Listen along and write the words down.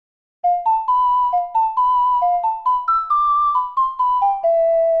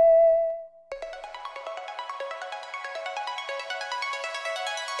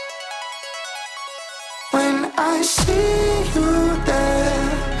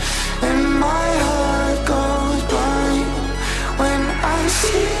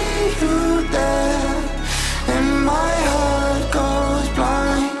you there, and my heart goes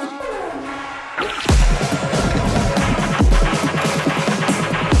blind.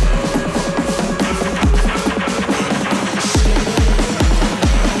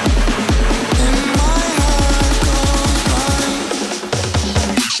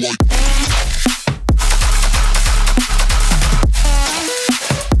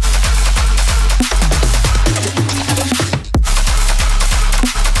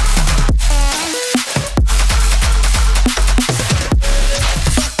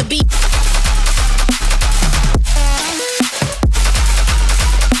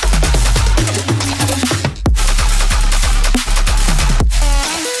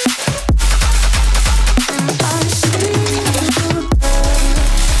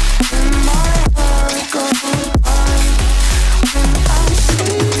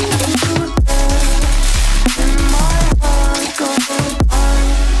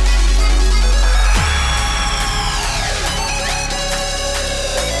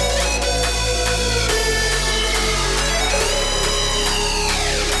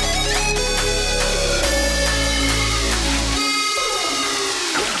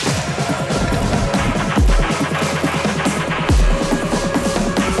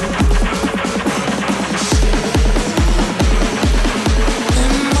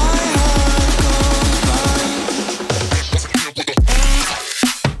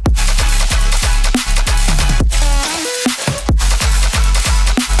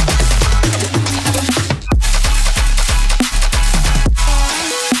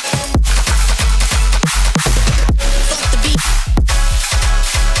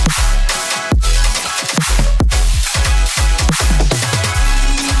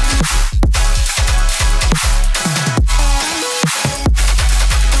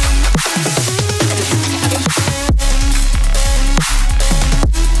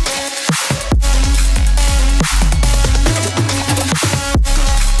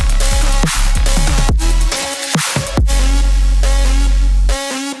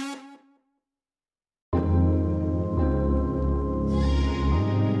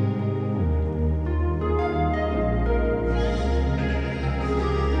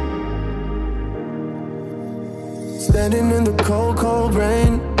 Standing in the cold, cold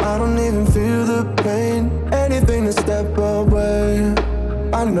rain, I don't even feel the pain. Anything to step away,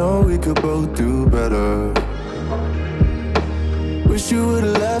 I know we could both do better. Wish you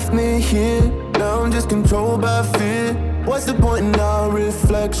would've left me here, now I'm just controlled by fear. What's the point in our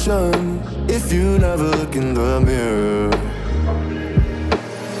reflection, if you never look in the mirror?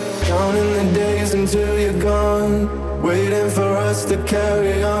 Counting the days until you're gone, waiting for us to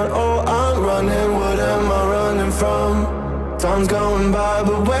carry on. Oh, I'm running, what am I running from? Time's going by,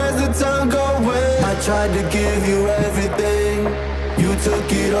 but where's the time going? I tried to give you everything, you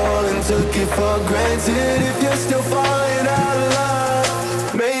took it all and took it for granted. If you're still falling out of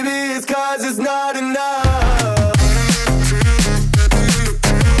love, maybe it's 'cause it's not enough.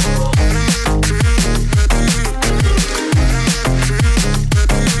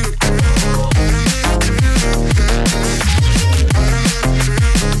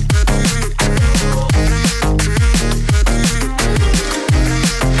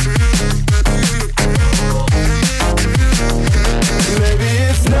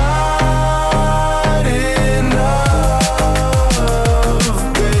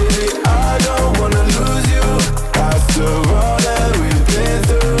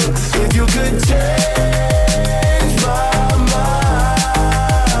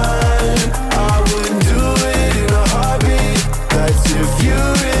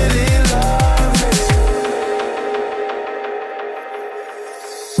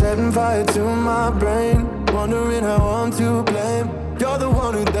 Setting fire to my brain, wondering how I'm to blame. You're the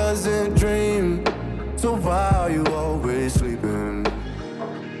one who doesn't dream, so why are you always sleeping?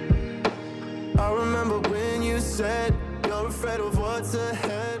 I remember when you said you're afraid of what's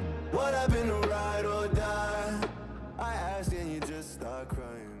ahead. What happened to